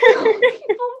guard.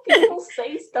 people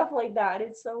say stuff like that,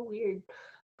 it's so weird.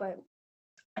 But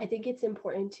I think it's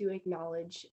important to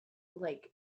acknowledge like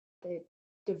the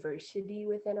diversity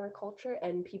within our culture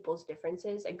and people's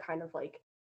differences, and kind of like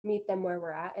meet them where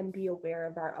we're at and be aware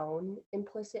of our own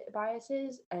implicit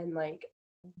biases and like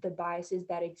the biases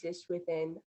that exist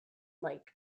within like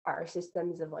our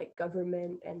systems of like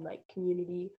government and like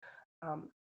community. Um,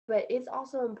 but it's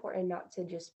also important not to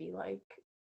just be like,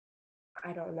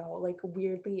 I don't know, like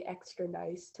weirdly extra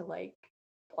nice to like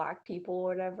black people or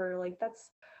whatever. Like that's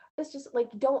just like,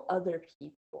 don't other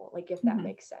people, like if that Mhm.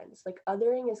 makes sense. Like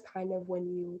othering is kind of when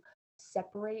you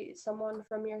separate someone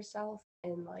from yourself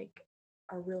in like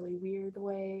a really weird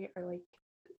way, or like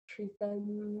treat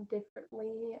them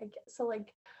differently, I guess. So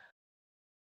like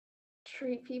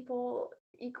treat people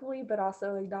equally but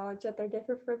also acknowledge that they're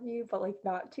different from you, but like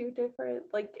not too different.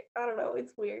 Like I don't know,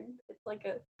 it's weird. It's like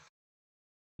a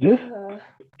Just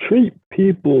treat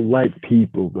people like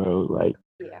people, bro.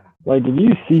 yeah. Like if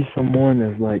you see someone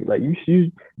that's like you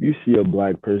see a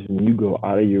black person, you go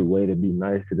out of your way to be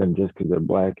nice to them just because they're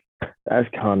black. That's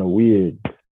kind of weird.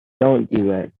 Don't do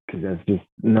that, because that's just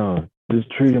no. Just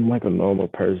treat them like a normal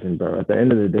person, bro. At the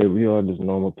end of the day, we are just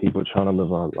normal people trying to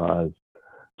live our lives.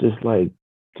 Just like,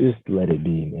 just let it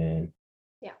be, man.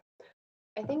 Yeah.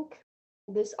 I think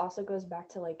this also goes back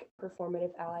to like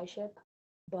performative allyship,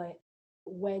 but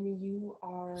when you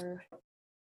are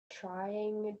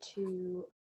trying to,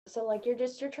 so like you're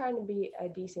trying to be a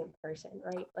decent person,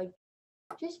 right? Like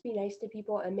just be nice to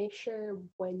people and make sure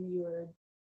when you're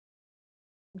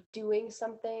doing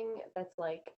something that's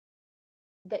like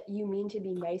that you mean to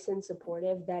be nice and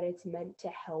supportive, that it's meant to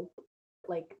help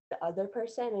like the other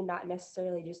person and not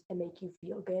necessarily just to make you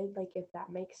feel good, like if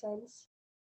that makes sense.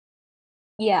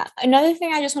 Yeah. Another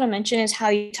thing I just want to mention is how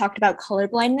you talked about color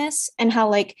blindness and how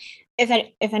like if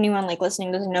anyone like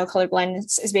listening doesn't know, color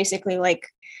blindness is basically like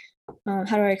how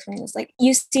do I explain this? Like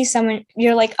you see someone,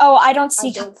 you're like, oh, I don't I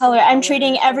see don't color. see I'm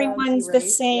treating color. I don't see everyone's the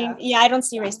race. same. Yeah. Yeah, I don't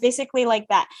see race. Basically like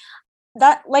that.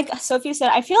 That like Sophie said,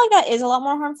 I feel like that is a lot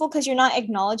more harmful because you're not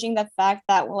acknowledging the fact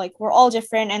that like we're all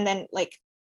different and then like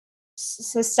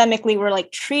systemically we're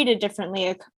like treated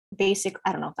differently. Basic,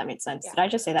 I don't know if that made sense. Yeah. Did I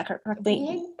just say that correctly?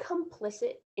 Being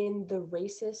complicit in the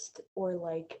racist or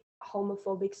like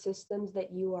homophobic systems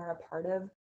that you are a part of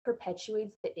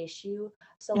perpetuates the issue.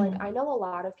 So like I know a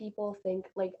lot of people think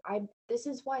like I this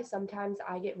is why sometimes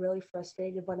I get really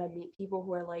frustrated when I meet people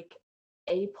who are like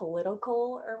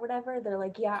apolitical or whatever. They're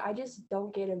like, yeah, I just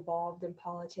don't get involved in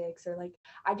politics, or like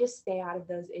I just stay out of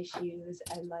those issues,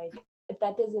 and like if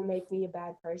that doesn't make me a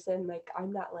bad person, like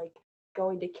I'm not like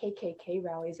going to KKK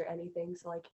rallies or anything, so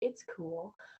like it's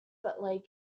cool. But like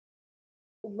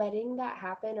letting that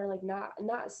happen, or like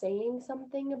not saying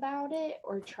something about it,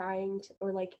 or trying to,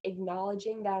 or like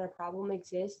acknowledging that a problem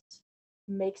exists,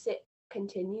 makes it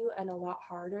continue and a lot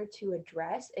harder to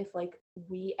address if like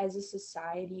we as a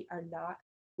society are not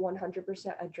 100%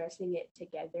 addressing it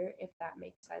together, if that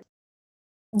makes sense.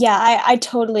 Yeah, I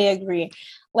totally agree.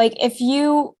 Like if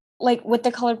you like with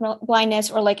the color blindness,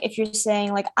 or like if you're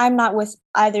saying like I'm not with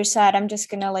either side, I'm just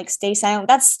gonna like stay silent,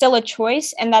 that's still a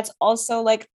choice. And that's also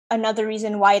like another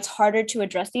reason why it's harder to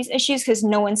address these issues because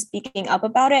no one's speaking up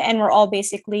about it. And we're all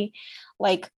basically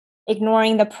like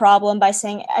ignoring the problem by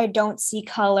saying I don't see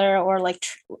color, or like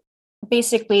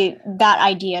basically that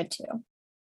idea too.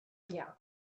 Yeah.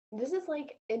 This is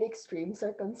like an extreme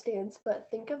circumstance, but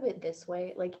think of it this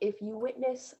way. Like, if you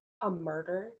witness a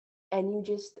murder and you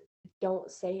just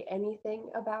don't say anything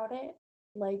about it,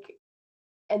 like,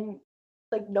 and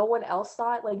like no one else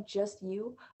saw it, like just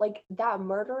you, like that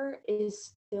murderer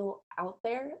is still out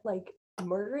there, like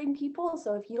murdering people.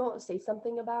 So if you don't say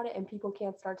something about it and people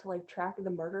can't start to like track the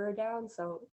murderer down,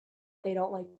 so they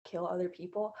don't like kill other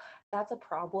people, that's a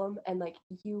problem. And like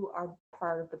you are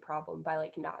part of the problem by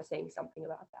like not saying something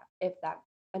about that, if that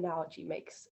analogy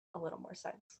makes a little more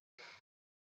sense.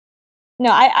 No,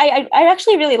 I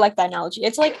actually really like that analogy.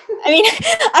 It's like, I mean,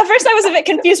 at first I was a bit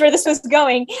confused where this was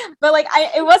going, but like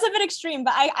it was a bit extreme,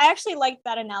 but I actually like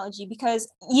that analogy because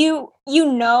you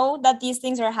know that these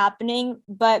things are happening,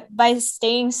 but by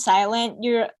staying silent,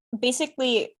 you're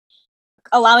basically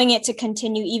allowing it to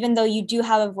continue, even though you do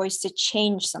have a voice to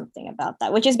change something about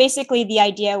that, which is basically the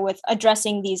idea with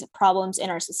addressing these problems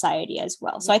in our society as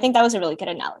well. So I think that was a really good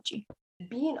analogy.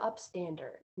 Be an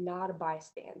upstander, not a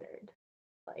bystander.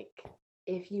 Like,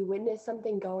 if you witness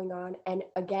something going on, and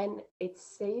again,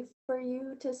 it's safe for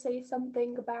you to say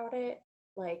something about it,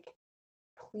 like,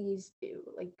 please do.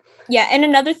 Like, Yeah, and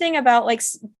another thing about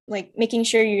like making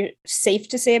sure you're safe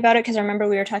to say about it, because I remember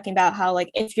we were talking about how like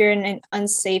if you're in an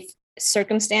unsafe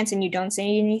circumstance and you don't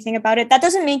say anything about it, that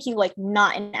doesn't make you like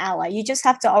not an ally. You just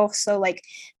have to also like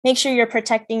make sure you're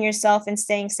protecting yourself and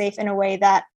staying safe in a way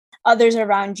that others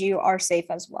around you are safe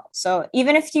as well. So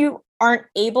even if you aren't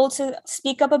able to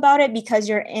speak up about it because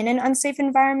you're in an unsafe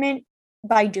environment,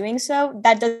 by doing so,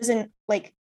 that doesn't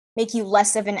like make you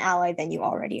less of an ally than you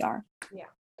already are. yeah.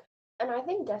 And I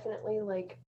think definitely,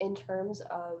 like, in terms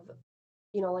of,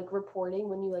 you know, like reporting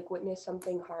when you like witness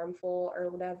something harmful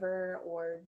or whatever,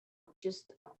 or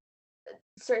just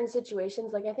certain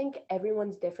situations, like I think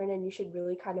everyone's different, and you should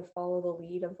really kind of follow the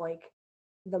lead of like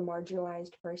the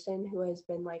marginalized person who has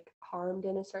been like harmed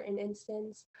in a certain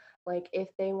instance. Like if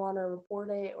they want to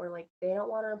report it, or like they don't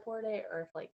want to report it, or if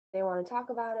like they want to talk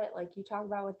about it, like you talk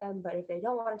about it with them. But if they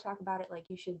don't want to talk about it, like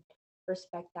you should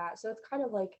respect that. So it's kind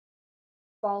of like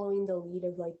following the lead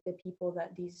of like the people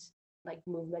that these like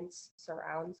movements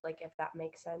surrounds, like if that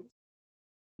makes sense,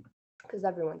 because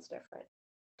everyone's different.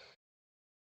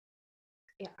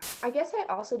 Yeah, I guess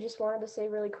I also just wanted to say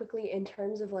really quickly, in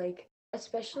terms of like,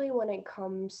 especially when it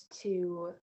comes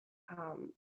to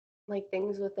um like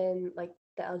things within like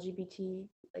the LGBT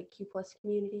like Q plus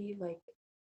community, like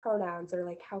pronouns, or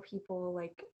like how people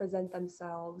like present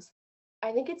themselves,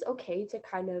 I think it's okay to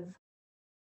kind of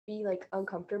be like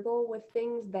uncomfortable with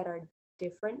things that are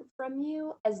different from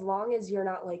you, as long as you're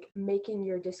not like making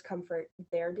your discomfort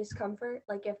their discomfort,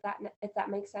 like if that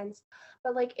makes sense.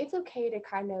 But like it's okay to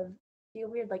kind of feel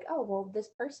weird, like, oh well, this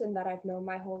person that I've known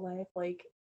my whole life like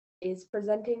is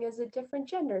presenting as a different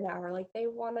gender now, or like they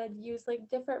want to use like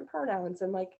different pronouns,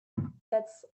 and like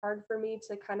that's hard for me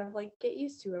to kind of like get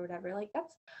used to or whatever. Like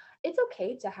it's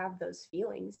okay to have those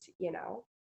feelings,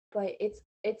 but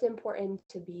it's important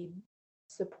to be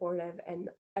supportive and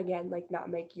again like not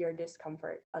make your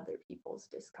discomfort other people's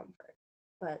discomfort.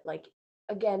 But like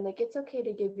again, like it's okay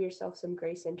to give yourself some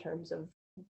grace in terms of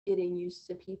getting used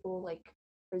to people like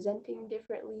presenting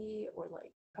differently or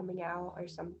like coming out or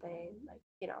something. Like,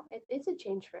 it's a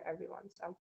change for everyone,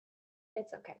 so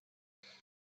it's okay.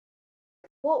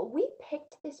 Well, we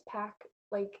picked this pack,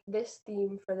 like this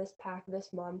theme for this pack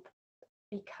this month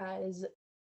because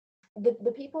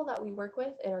the people that we work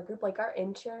with in our group, like our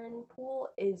intern pool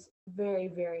is very,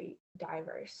 very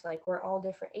diverse. Like we're all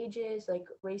different ages, like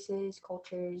races,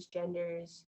 cultures,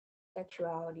 genders,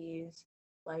 sexualities.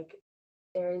 Like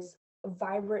there's a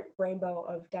vibrant rainbow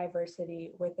of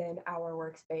diversity within our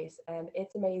workspace and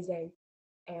it's amazing.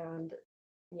 And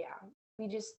yeah,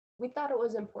 we thought it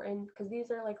was important because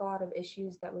these are like a lot of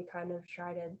issues that we kind of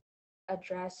try to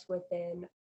address within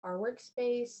our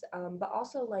workspace, but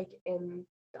also like in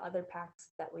the other packs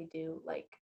that we do, like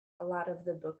a lot of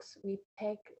the books we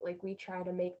pick, like we try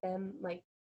to make them like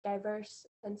diverse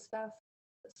and stuff.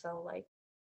 So like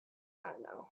I don't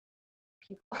know,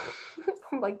 people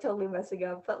I'm like totally messing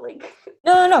up, but like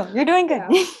No, you're doing good.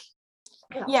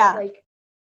 yeah, Yeah. like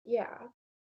yeah,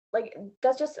 like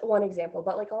that's just one example,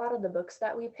 but like a lot of the books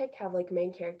that we pick have like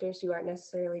main characters who aren't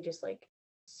necessarily just like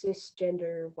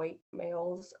cisgender white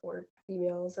males or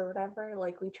females or whatever.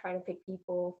 Like we try to pick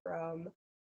people from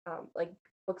like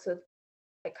books with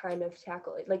that kind of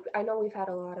tackle it. Like I know we've had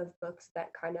a lot of books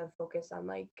that kind of focus on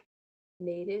like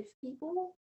native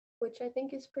people, which I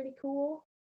think is pretty cool.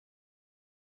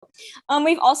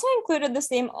 We've also included this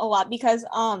theme a lot because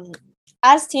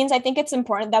as teens, I think it's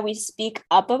important that we speak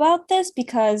up about this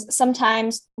because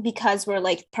sometimes because we're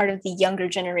like part of the younger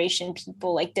generation,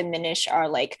 people like diminish our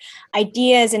like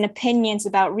ideas and opinions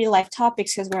about real life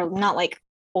topics because we're not like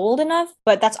old enough.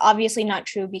 But that's obviously not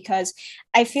true because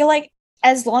I feel like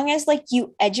as long as like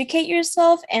you educate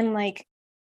yourself and like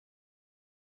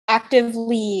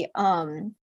actively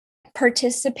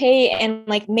participate and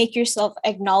like make yourself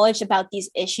acknowledge about these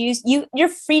issues, you're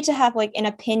free to have like an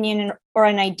opinion or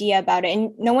an idea about it,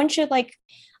 and no one should like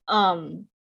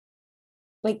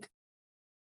like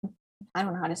I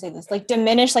don't know how to say this, like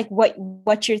diminish like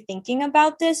what you're thinking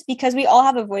about this because we all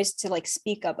have a voice to like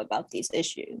speak up about these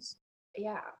issues.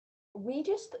 Yeah, we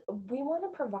want to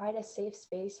provide a safe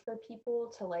space for people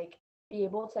to like be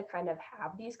able to kind of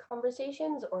have these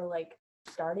conversations or like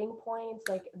starting points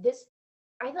like this.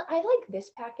 I like this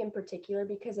pack in particular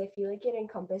because I feel like it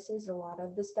encompasses a lot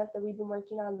of the stuff that we've been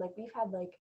working on. Like we've had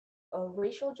like a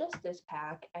racial justice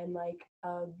pack and like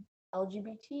a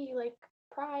LGBT like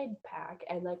pride pack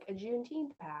and like a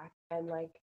Juneteenth pack and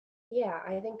like yeah,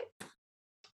 I think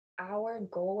our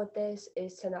goal with this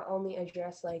is to not only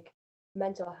address like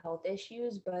mental health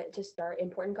issues, but to start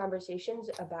important conversations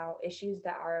about issues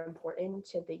that are important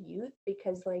to the youth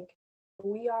because like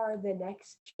we are the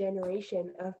next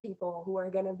generation of people who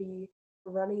are going to be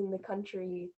running the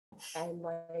country and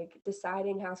like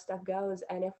deciding how stuff goes.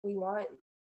 And if we want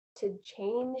to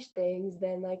change things,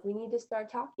 then like we need to start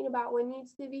talking about what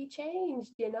needs to be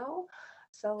changed.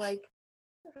 So like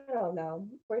I don't know.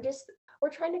 We're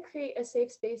trying to create a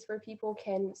safe space where people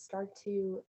can start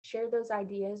to share those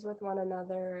ideas with one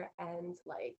another and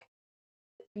like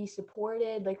be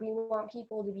supported. Like we want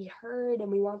people to be heard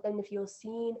and we want them to feel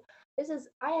seen. I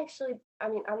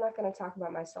mean, I'm not going to talk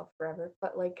about myself forever,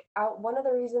 but like one of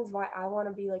the reasons why I want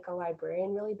to be like a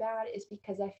librarian really bad is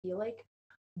because I feel like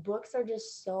books are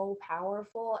just so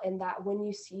powerful and that when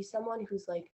you see someone who's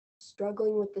like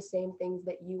struggling with the same things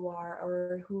that you are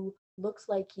or who looks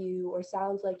like you or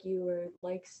sounds like you or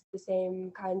likes the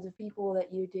same kinds of people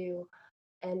that you do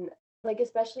and like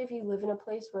especially if you live in a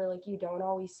place where like you don't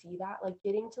always see that, like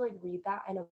getting to like read that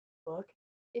in a book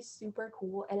is super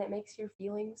cool and it makes your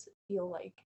feelings feel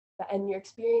like that and your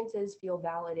experiences feel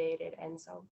validated. And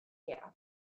so yeah,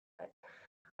 but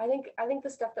I think the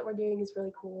stuff that we're doing is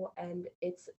really cool and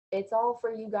it's all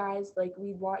for you guys. Like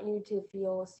we want you to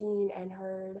feel seen and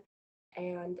heard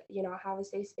and have a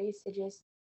safe space to just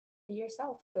be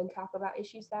yourself and talk about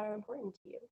issues that are important to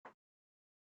you.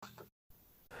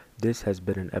 This has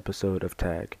been an episode of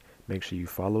Tag. Make sure you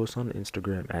follow us on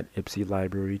Instagram at Ypsi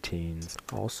Library Teens.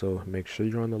 Also, make sure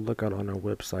you're on the lookout on our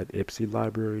website,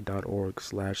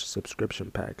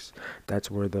 ypsilibrary.org/subscription packs.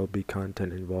 That's where there'll be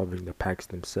content involving the packs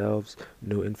themselves,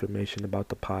 new information about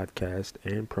the podcast,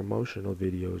 and promotional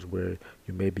videos where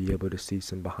you may be able to see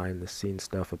some behind the scenes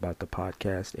stuff about the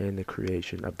podcast and the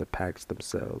creation of the packs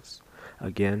themselves.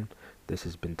 Again, this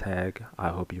has been Tag. I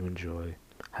hope you enjoy.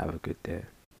 Have a good day.